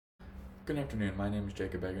Good afternoon, my name is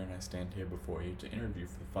Jacob Egger and I stand here before you to interview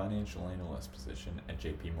for the financial analyst position at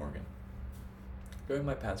JP Morgan. During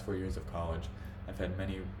my past 4 years of college, I've had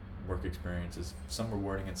many work experiences, some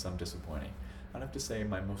rewarding and some disappointing. I'd have to say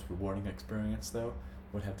my most rewarding experience, though,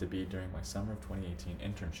 would have to be during my summer of 2018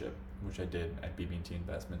 internship, which I did at BB&T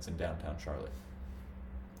Investments in downtown Charlotte.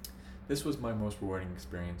 This was my most rewarding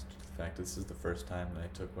experience due to the fact that this is the first time that I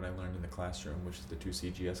took what I learned in the classroom, which is the two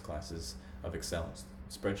CGS classes of Excel and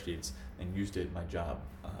spreadsheets, and used it in my job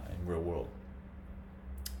in real world.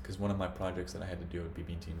 Because one of my projects that I had to do at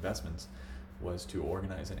BB&T Investments was to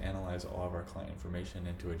organize and analyze all of our client information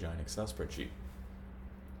into a giant Excel spreadsheet.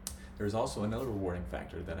 There was also another rewarding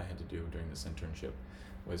factor that I had to do during this internship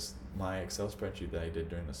was my Excel spreadsheet that I did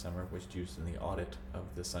during the summer was used in the audit of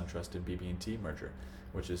the SunTrust and BB&T merger,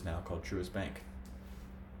 which is now called Truist Bank.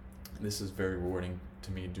 This is very rewarding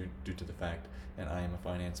to me due to the fact that I am a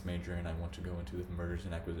finance major and I want to go into the mergers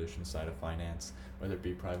and acquisitions side of finance, whether it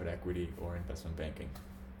be private equity or investment banking.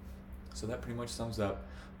 So that pretty much sums up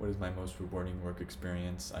what is my most rewarding work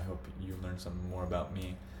experience. I hope you learned something more about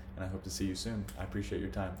me, and I hope to see you soon. I appreciate your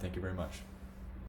time. Thank you very much.